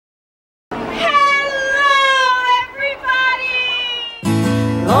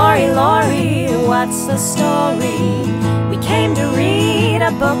what's the story? We came to read a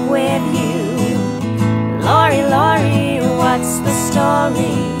book with you. Lori, Lori, what's the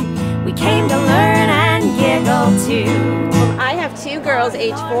story? We came to learn and giggle too. I have two girls,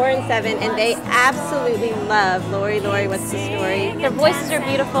 age 4 and 7, and they absolutely love Lori, Lori, what's the story? Their voices are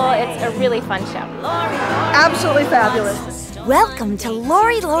beautiful. It's a really fun show. Absolutely fabulous. Welcome to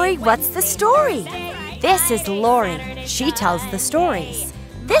Lori, Lori, what's the story? This is Lori. She tells the stories.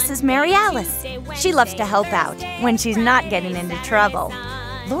 This is Mary Alice. She loves to help out when she's not getting into trouble.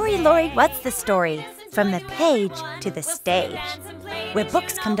 Lori, Lori, what's the story? From the page to the stage, where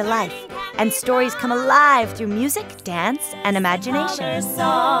books come to life and stories come alive through music, dance, and imagination.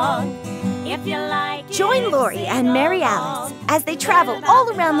 Join Lori and Mary Alice as they travel all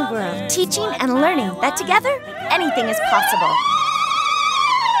around the world, teaching and learning that together, anything is possible.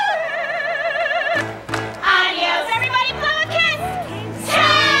 Adios, everybody, blow a kiss!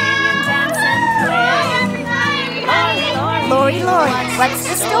 Lori, Lori, what's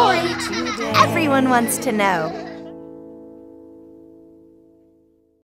the story? Everyone wants to know.